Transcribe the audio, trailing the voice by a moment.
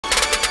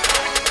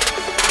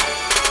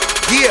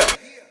Yeah.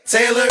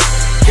 Taylor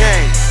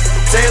Gang,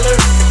 Taylor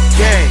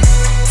Gang,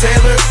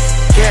 Taylor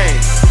Gang,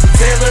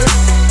 Taylor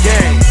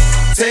Gang,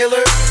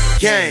 Taylor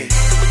Gang,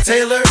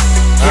 Taylor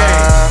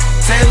Gang,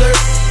 Taylor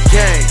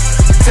Gang,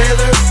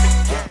 Taylor.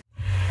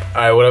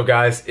 Alright, what up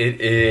guys? It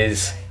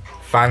is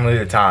finally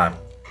the time.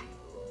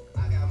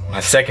 My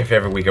second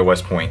favorite week at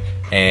West Point,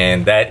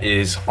 and that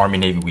is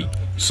Army-Navy week.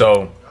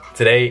 So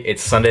today,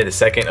 it's Sunday the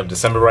 2nd of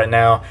December right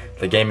now.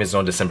 The game is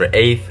on December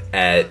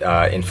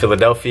 8th in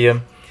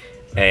Philadelphia.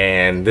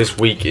 And this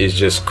week is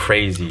just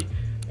crazy.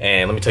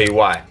 And let me tell you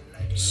why.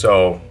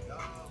 So,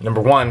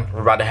 number one,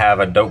 we're about to have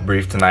a dope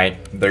brief tonight.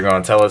 They're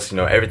gonna tell us,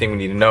 everything we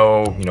need to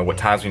know, what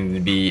times we need to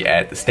be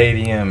at the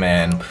stadium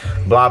and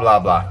blah, blah,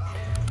 blah.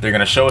 They're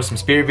gonna show us some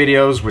spirit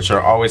videos, which are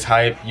always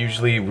hype.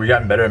 Usually, we've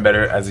gotten better and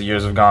better as the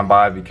years have gone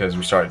by because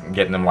we start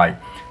getting them like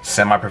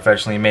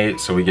semi-professionally made,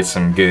 so we get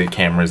some good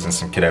cameras and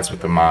some cadets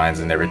with the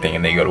minds and everything,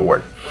 and they go to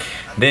work.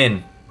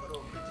 Then,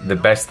 the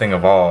best thing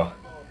of all,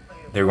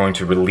 they're going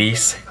to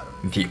release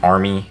the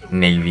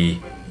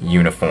Army-Navy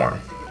uniform.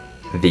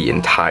 The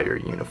entire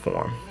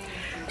uniform.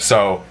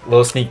 So,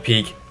 little sneak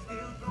peek.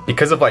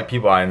 Because of like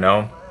people I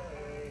know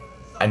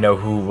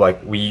who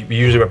we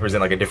usually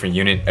represent like a different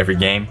unit every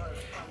game.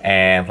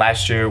 And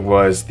last year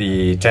was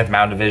the 10th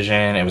Mountain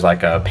Division. It was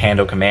like a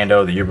Pando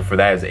Commando. The year before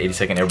that it was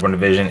the 82nd Airborne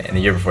Division. And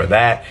the year before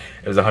that,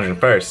 it was the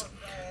 101st.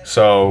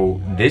 So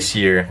this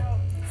year,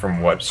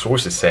 from what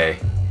sources say,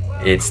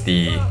 it's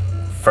the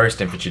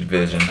 1st Infantry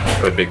Division,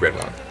 or the Big Red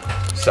One.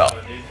 So,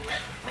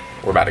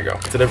 we're about to go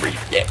to the brief.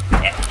 Yeah.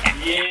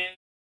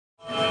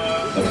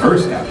 The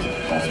first captain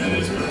calls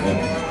minutes for him.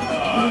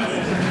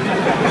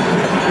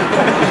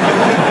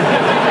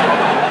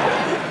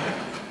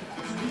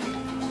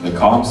 The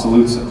calm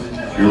salutes him,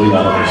 purely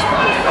out of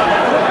respect.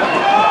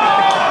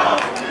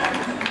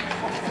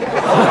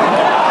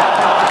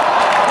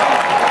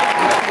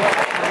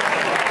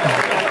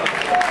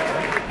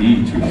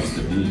 He too likes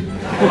to be.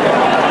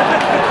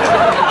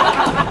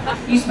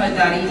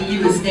 Eastpoint.edu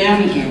is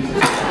down again.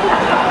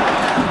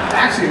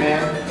 Actually,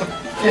 man,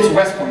 it's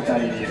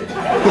Westpoint.edu.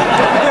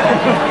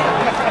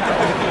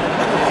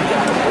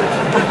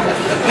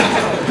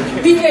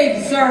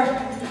 Behave, sir.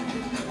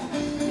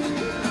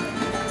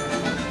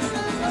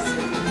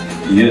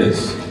 He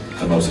is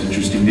the most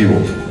interesting mule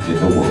in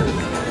the world.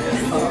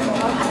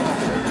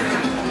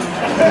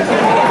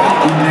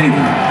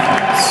 Navy.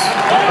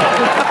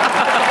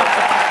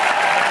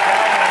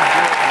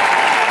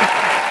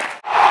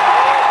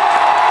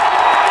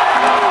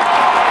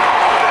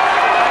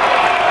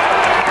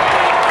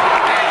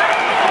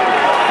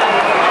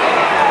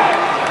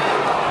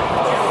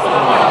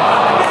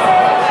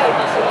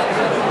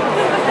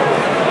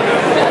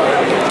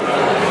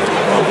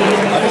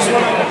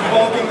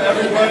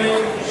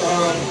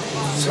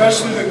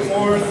 Especially the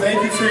Corps,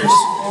 thank you for your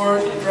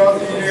support throughout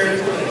the year.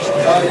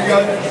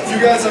 You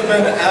guys have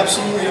been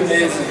absolutely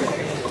amazing.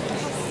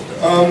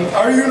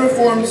 Our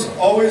uniforms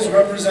always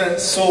represent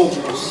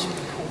soldiers.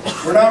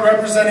 We're not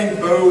representing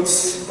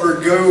boats or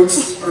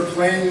goats or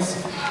planes.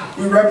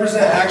 We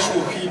represent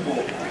actual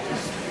people.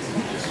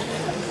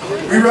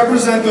 We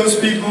represent those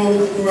people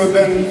who have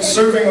been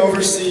serving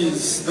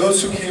overseas,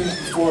 those who came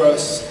before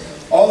us,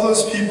 all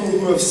those people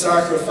who have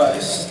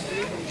sacrificed.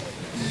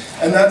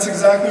 And that's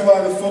exactly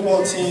why the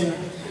football team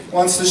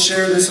wants to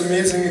share this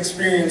amazing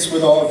experience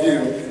with all of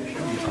you.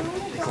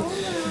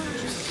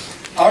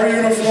 Our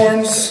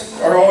uniforms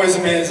are always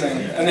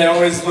amazing, and they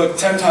always look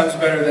 10 times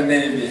better than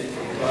Navy.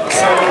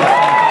 So,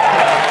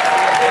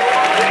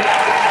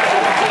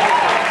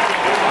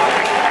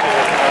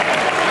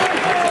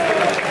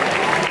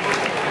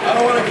 I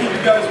don't want to keep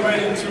you guys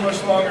waiting too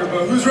much longer,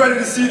 but who's ready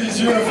to see these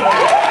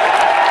uniforms?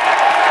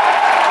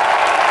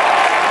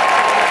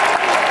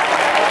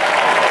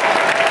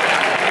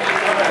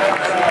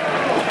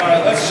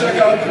 Let's check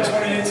out the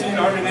 2018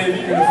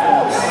 Army-Navy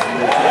uniforms.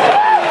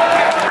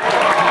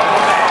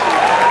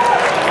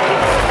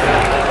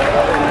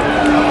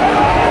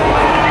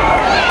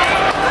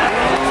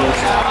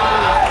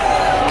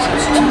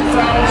 Since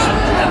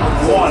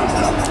 2001,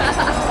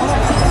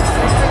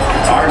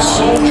 our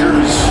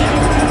soldiers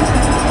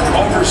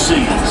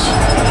overseas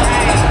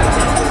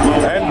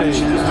will watch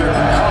as their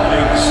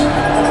colleagues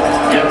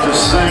get to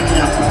sing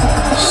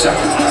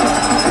second.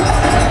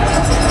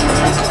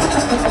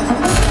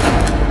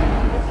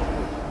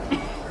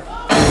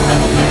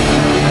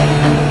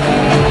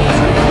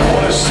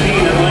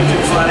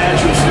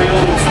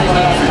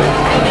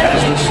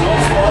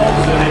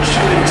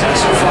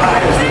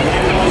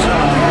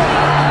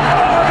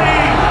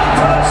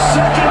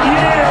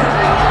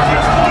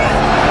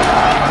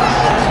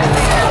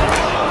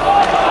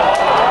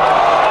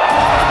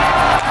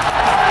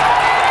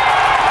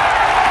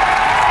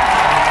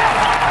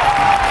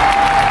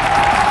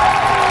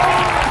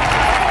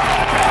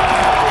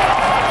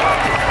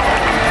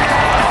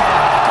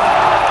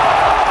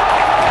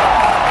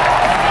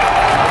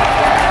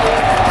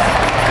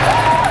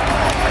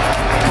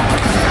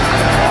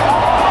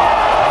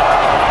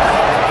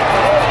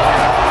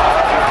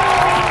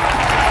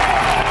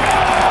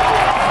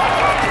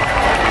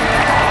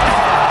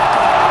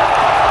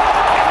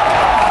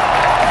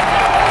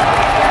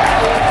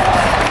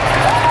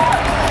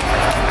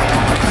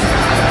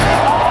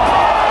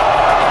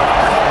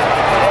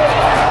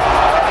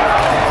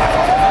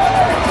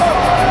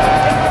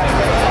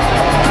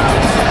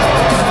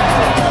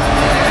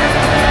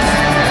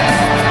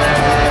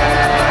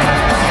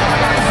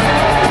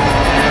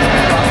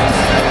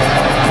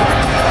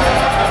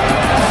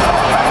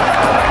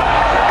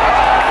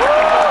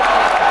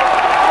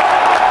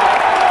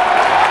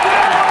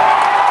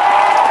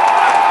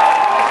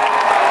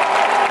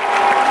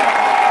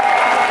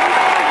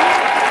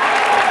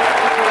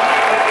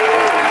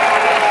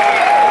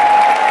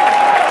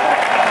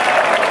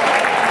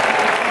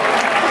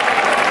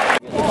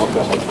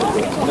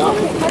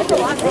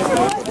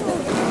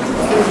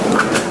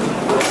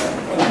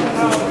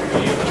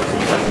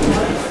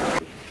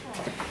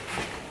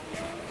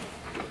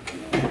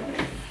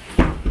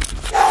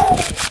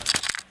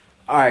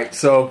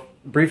 So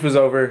brief was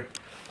over.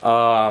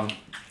 I'm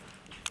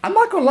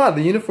not gonna lie,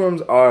 the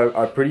uniforms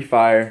are pretty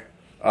fire.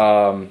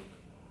 To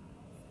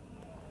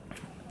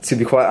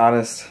be quite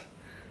honest,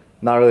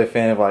 not really a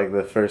fan of like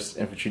the 1st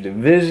Infantry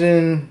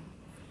Division.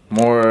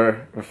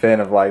 More a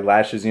fan of like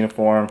last year's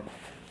uniform,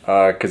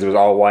 because it was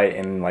all white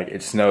and like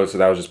it snowed, so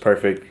that was just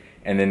perfect.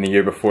 And then the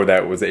year before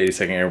that was the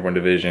 82nd Airborne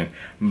Division.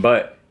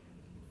 But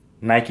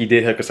Nike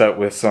did hook us up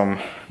with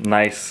some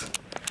nice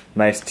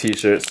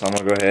t-shirts, so I'm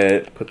gonna go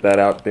ahead, put that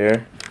out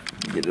there,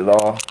 get it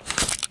all.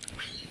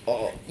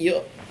 Oh, yeah.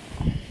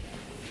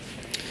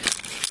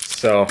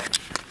 So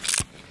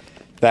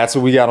that's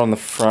what we got on the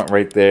front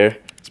right there.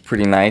 It's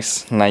pretty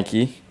nice,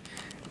 Nike.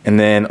 And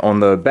then on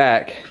the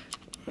back,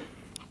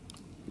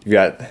 you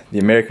got the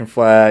American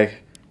flag,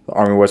 the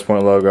Army West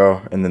Point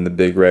logo, and then the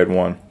big red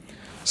one.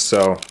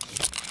 So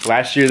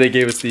last year they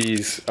gave us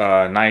these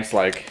nice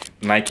like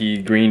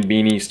Nike green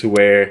beanies to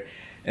wear,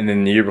 and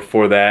then the year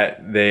before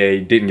that they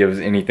didn't give us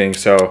anything,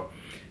 so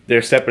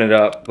they're stepping it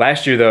up.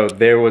 Last year though,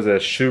 there was a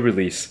shoe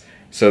release,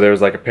 so there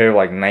was like a pair of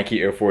like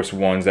Nike Air Force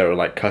Ones that were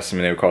like custom,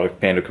 and they were called like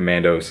Panda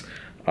Commandos.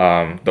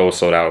 Those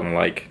sold out in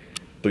like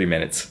 3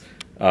 minutes.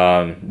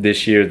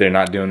 This year they're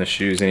not doing the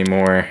shoes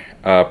anymore,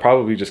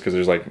 probably just because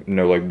there's like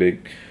no like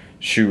big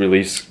shoe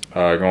release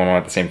going on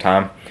at the same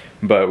time.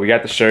 But we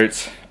got the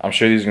shirts. I'm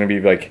sure these are gonna be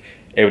like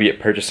able to get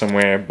purchased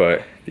somewhere,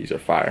 but these are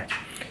fire.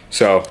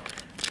 So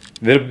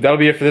that'll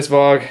be it for this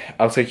vlog.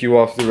 I'll take you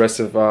all through the rest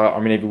of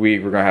Army Navy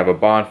week. We're gonna have a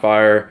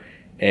bonfire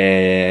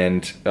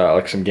and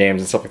like some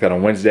games and stuff like that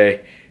on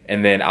Wednesday,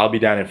 and then I'll be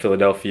down in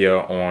Philadelphia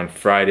on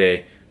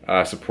Friday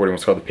supporting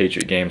what's called the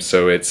Patriot Games.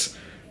 So it's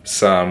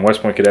some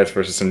West Point cadets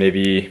versus some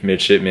Navy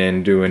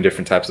midshipmen doing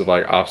different types of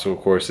like obstacle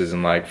courses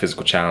and like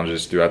physical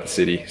challenges throughout the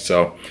city.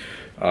 So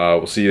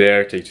we'll see you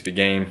there, take you to the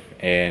game,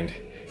 and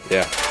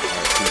yeah.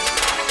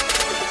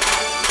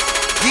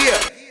 Yeah,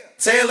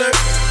 Taylor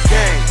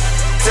Gang,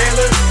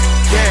 Taylor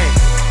Gang,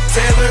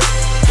 Taylor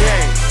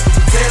Gang,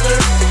 Taylor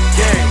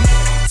Gang,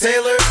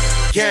 Taylor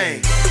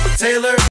Gang, Taylor.